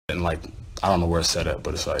and like I don't know where it's set at,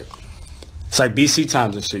 but it's like BC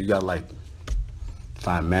times and shit. You gotta like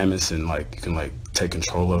find mammoths and like you can like take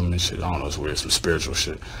control of them and shit. I don't know, it's weird, some spiritual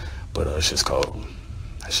shit, but it's just cold.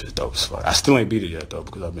 That shit's dope as fuck. I still ain't beat it yet though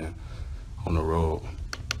because I've been on the road.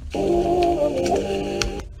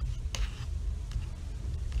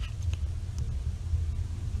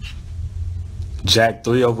 Jack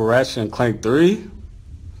 3 over Ratchet and Clank 3?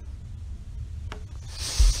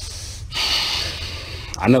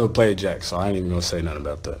 I never played Jack, so I ain't even gonna say nothing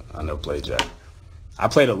about that. I never played Jack. I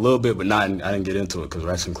played a little bit, but I didn't get into it because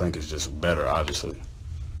Ratchet and Clank is just better, obviously.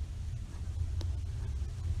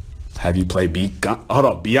 Have you played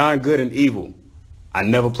Beyond Good and Evil? I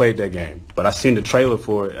never played that game, but I seen the trailer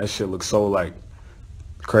for it. That shit looks so like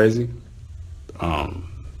crazy.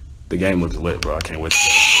 The game looks lit, bro. I can't wait.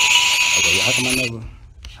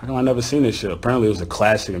 How come I never seen this shit? Apparently it was a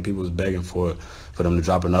classic and people was begging for them to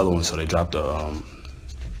drop another one, so they dropped the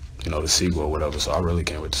the sequel or whatever. So I really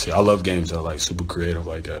can't wait to see. I love games that are like super creative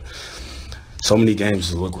like that. So many games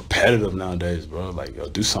just look repetitive nowadays, bro. Like, yo,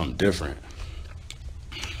 do something different.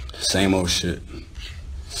 Same old shit.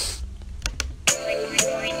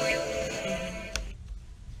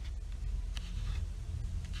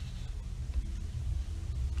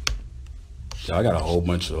 Yo, I got a whole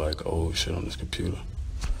bunch of like old shit on this computer.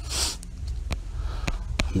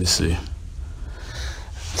 Let me see.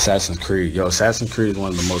 Assassin's Creed. Yo, Assassin's Creed is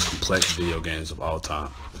one of the most complex video games of all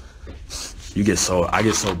time. I get so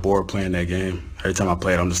bored playing that game. Every time I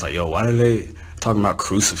play it, I'm just like, yo, why are they talking about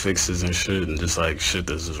crucifixes and shit and just like shit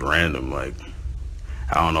that's just random? Like,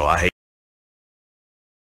 I don't know. I hate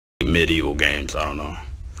medieval games. I don't know.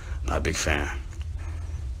 Not a big fan.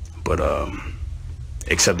 But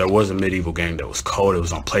except there was a medieval game that was cold. It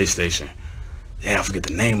was on PlayStation. Yeah, I forget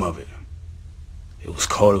the name of it. It was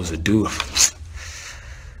cold. It was a dude. I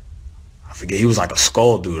forget. He was like a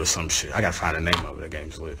skull dude or some shit. I gotta find the name of it. That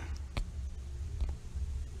game's lit.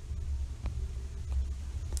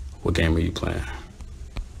 What game are you playing?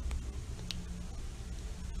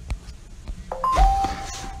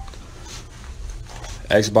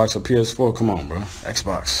 Xbox or PS4? Come on, bro.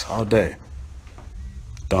 Xbox all day.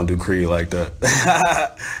 Don't do Creed like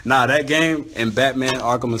that. Nah, that game and Batman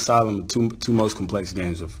Arkham Asylum, two most complex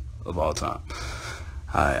games of all time.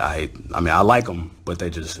 I mean, I like them, but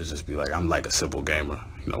it just be like, I'm like a simple gamer.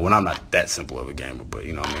 You know, when I'm not that simple of a gamer, but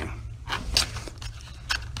you know what I mean?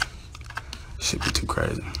 Shit be too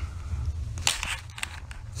crazy.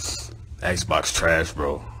 Xbox trash,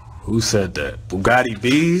 bro. Who said that? Bugatti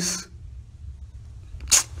Bees?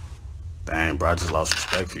 Dang, bro, I just lost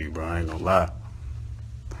respect for you, bro. I ain't gonna lie.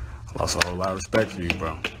 I lost a whole lot of respect for you,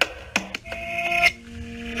 bro.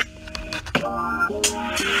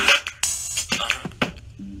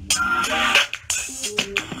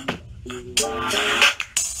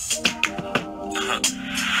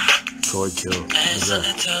 Troy killed. What's that?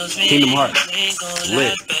 Kingdom Hearts.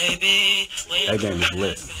 Lit. That game is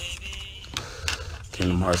lit.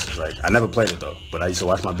 Kingdom Hearts is like, I never played it though, but I used to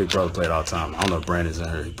watch my big brother play it all the time. I don't know if Brandon's in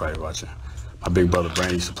here, he probably watching. My big brother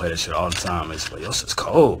Brandon used to play that shit all the time. It's like, yo, it's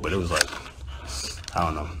cold, but it was like, I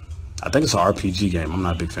don't know. I think it's an RPG game. I'm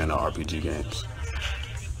not a big fan of RPG games.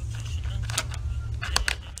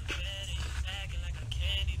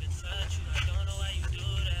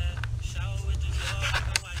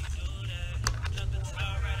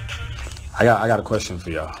 I got a question for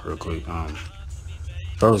y'all real quick.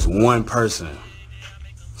 If there was one person,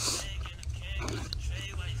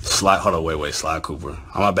 hold on, wait, Sly Cooper.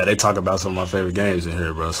 Oh, my bad. They talk about some of my favorite games in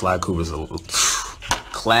here, bro. Sly Cooper's a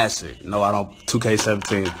classic. No, I don't.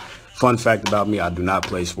 2K17. Fun fact about me, I do not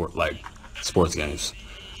play sports games.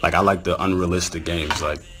 Like, I like the unrealistic games.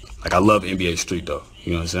 Like I love NBA Street though.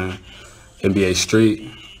 You know what I'm saying? NBA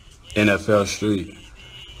Street, NFL Street,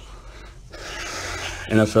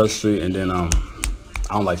 and then I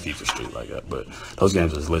don't like FIFA Street like that, but those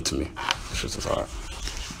games is lit to me. It's just as hard.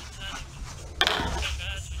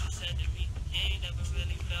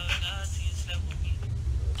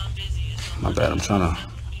 My bad, I'm trying to.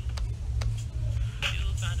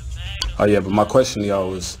 Oh yeah, but my question to y'all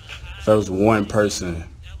was, if there was one person,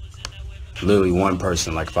 literally one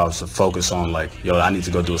person, like if I was to focus on like, yo, I need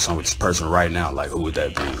to go do a song with this person right now, like who would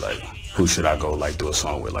that be? Like, who should I go like do a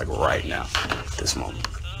song with like right now, this moment?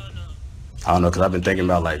 I don't know, cause I've been thinking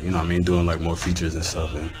about like, you know what I mean, doing like more features and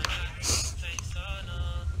stuff. And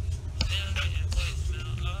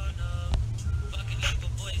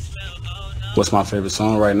what's my favorite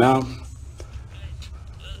song right now?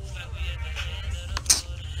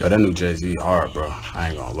 Yo, that new Jay-Z hard, bro. I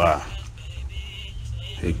ain't gonna lie.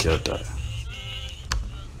 He killed that.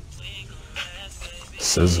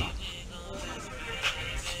 SZA.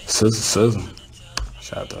 Sizzle.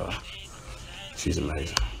 Shout out to her. She's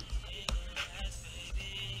amazing.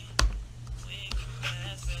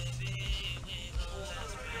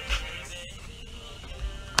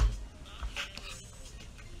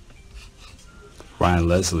 Ryan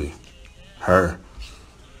Leslie. Her.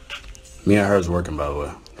 Me and her is working, by the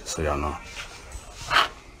way. Just so y'all know.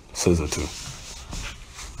 Sizzle too.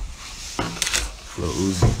 Lil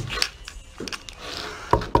Uzi.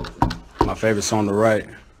 My favorite song to write.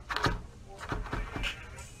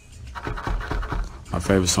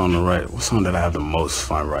 What song did I have the most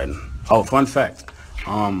fun writing? Oh, fun fact.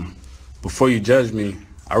 Before You Judge Me,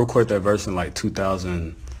 I recorded that verse in like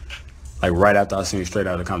 2000, like right after I seen Straight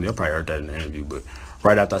Outta Compton. You probably heard that in the interview, but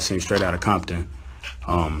right after I seen Straight Outta Compton,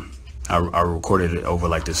 I recorded it over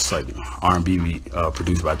like this like R&B beat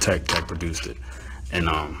produced by Tech. Tech produced it, and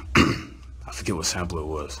I forget what sample it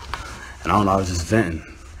was. And I don't know, I was just venting,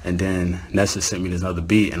 and then Nessa sent me this other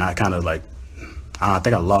beat, and I kind of like, I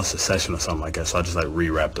think I lost a session or something like that, so I just like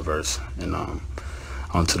re-rapped the verse and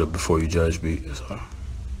onto the Before You Judge beat. So,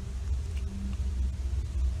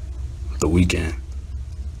 The Weeknd.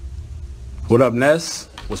 What up, Ness?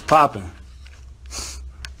 What's poppin'?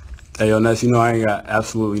 Hey, yo, Ness, you know I ain't got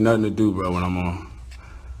absolutely nothing to do, bro, when I'm on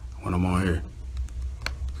here.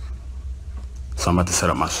 So I'm about to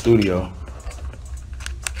set up my studio.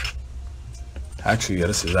 Actually, yeah,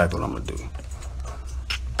 that's exactly what I'm gonna do.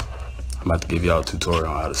 I'm about to give y'all a tutorial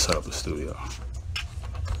on how to set up a studio.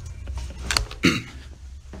 I'm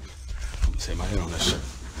gonna say my head on that shit.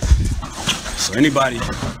 So anybody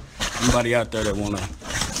out there that wanna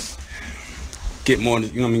get more,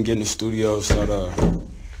 you know what I mean, get in the studio, start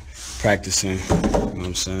practicing, you know what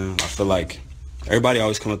I'm saying? I feel like everybody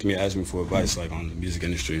always come up to me and ask me for advice, like on the music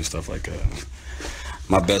industry and stuff like that.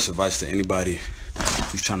 My best advice to anybody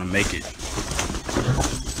who's trying to make it: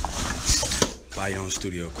 buy your own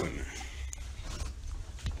studio equipment.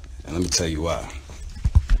 And let me tell you why.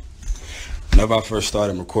 Whenever I first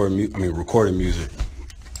started recording music,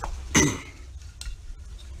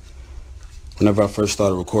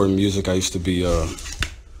 I used to be,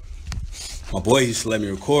 my boy used to let me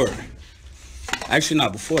record. Actually,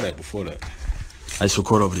 not before that. I used to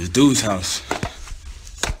record over this dude's house.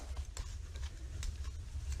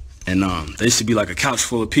 And there used to be like a couch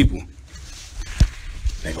full of people.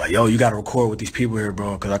 They be like, yo, you gotta record with these people here,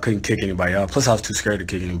 bro, because I couldn't kick anybody out. Plus, I was too scared to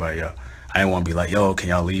kick anybody out. I didn't want to be like, yo, can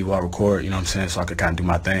y'all leave while I record? You know what I'm saying? So I could kind of do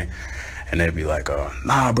my thing. And they'd be like,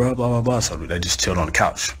 nah, bro, blah, blah, blah. So they just chilled on the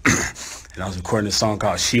couch. And I was recording this song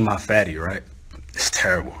called She My Fatty, right? It's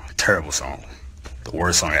terrible song. The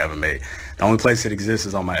worst song I ever made. The only place it exists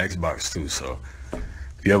is on my Xbox, too. So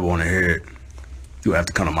if you ever want to hear it, you have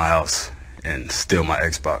to come to my house and steal my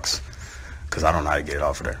Xbox, because I don't know how to get it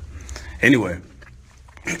off of there. Anyway.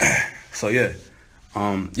 So yeah,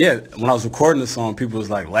 when I was recording the song, people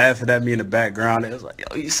was like laughing at me in the background. It was like, yo,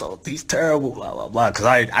 he's terrible, blah, blah, blah. Cause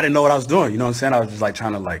I didn't know what I was doing, you know what I'm saying? I was just like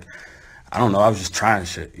trying to like, I don't know, I was just trying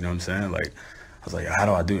shit, you know what I'm saying? Like, I was like, how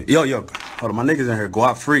do I do it? Yo, hold on, my niggas in here,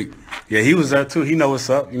 Guap Freak. Yeah, he was there too, he know what's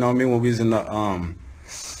up, you know what I mean? When we was in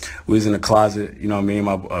the closet, you know what I mean,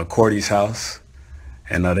 my Cordy's house.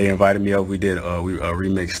 And they invited me over, we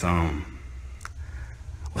remixed,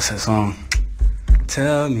 what's that song?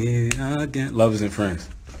 Tell me again. Lovers and Friends.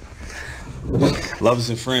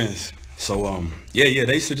 So yeah,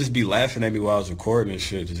 they used to just be laughing at me while I was recording and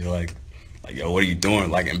shit. Just like yo, what are you doing?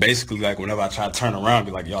 Like, and basically like whenever I try to turn around,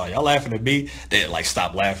 be like, y'all laughing at me, they like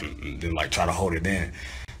stop laughing and then like try to hold it in.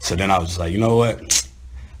 So then I was just like, you know what?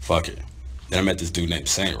 Fuck it. Then I met this dude named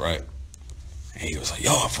Saint, right? And he was like,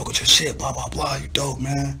 yo, I fuck with your shit, blah blah blah. You dope,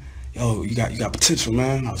 man. Yo, you got potential,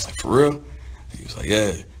 man. I was like, for real? He was like,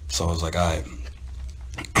 yeah. So I was like, all right.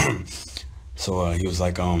 So he was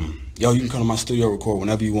like, yo, you can come to my studio, record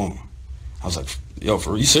whenever you want. I was like, yo,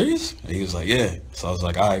 are you serious? And he was like, yeah. So I was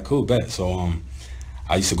like, all right, cool, bet. So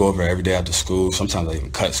I used to go over every day after school. Sometimes I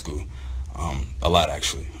even cut school, a lot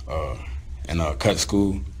actually. And cut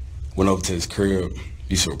school, went over to his crib,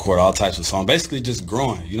 used to record all types of songs, basically just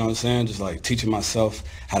growing, you know what I'm saying? Just like teaching myself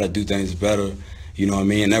how to do things better, you know what I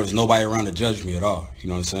mean? And there was nobody around to judge me at all, you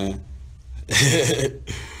know what I'm saying?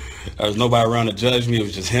 There was nobody around to judge me. It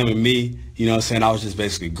was just him and me. You know what I'm saying? I was just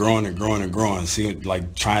basically growing and growing and growing, seeing,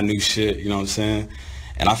 like, trying new shit. You know what I'm saying?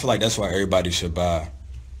 And I feel like that's why everybody should buy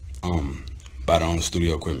their own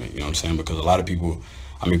studio equipment. You know what I'm saying? Because a lot of people,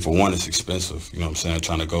 I mean, for one, it's expensive. You know what I'm saying?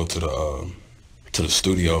 Trying to go to the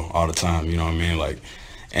studio all the time. You know what I mean? Like,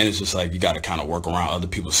 and it's just like you got to kind of work around other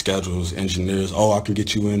people's schedules, engineers. Oh, I can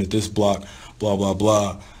get you in at this block, blah blah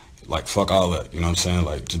blah. Like, fuck all that. You know what I'm saying?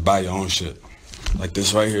 Like, just buy your own shit. Like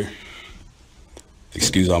this right here.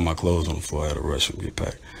 Excuse all my clothes on the floor. I had to rush and get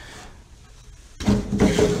packed.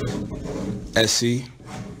 SC.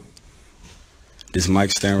 This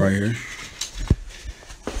mic stand right here.